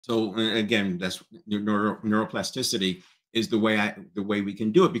So again, that's neuroplasticity is the way we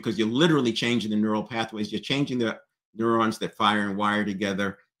can do it, because you're literally changing the neural pathways. You're changing the neurons that fire and wire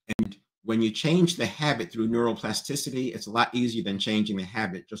together. And when you change the habit through neuroplasticity, it's a lot easier than changing the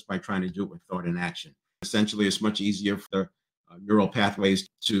habit just by trying to do it with thought and action. Essentially, it's much easier for the neural pathways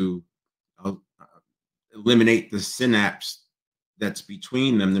to uh, eliminate the synapse that's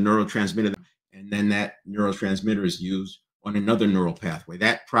between them, the neurotransmitter, and then that neurotransmitter is used on another neural pathway.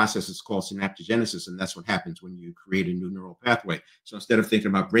 That process is called synaptogenesis, and that's what happens when you create a new neural pathway. So instead of thinking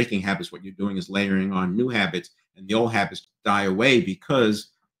about breaking habits, what you're doing is layering on new habits, and the old habits die away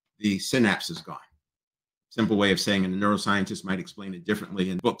because the synapse is gone. Simple way of saying it, and the neuroscientists might explain it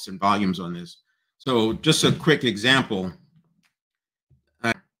differently in books and volumes on this. So just a quick example.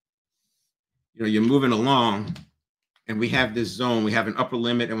 You're moving along, and we have this zone. We have an upper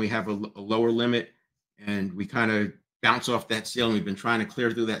limit and we have a lower limit, and we kind of bounce off that ceiling. We've been trying to clear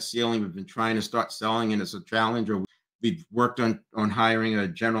through that ceiling. We've been trying to start selling, and it's a challenge. Or we've worked on hiring a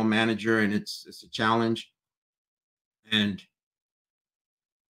general manager, and it's a challenge. And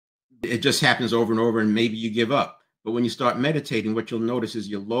it just happens over and over, and maybe you give up. But when you start meditating, what you'll notice is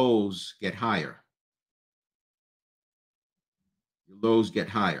your lows get higher. Your lows get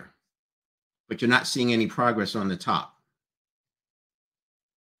higher, but you're not seeing any progress on the top.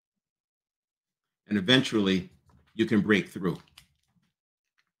 And eventually you can break through.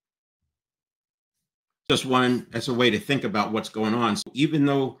 Just one, that's a way to think about what's going on. So even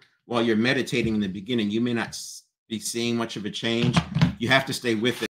though while you're meditating in the beginning, you may not be seeing much of a change, you have to stay with it.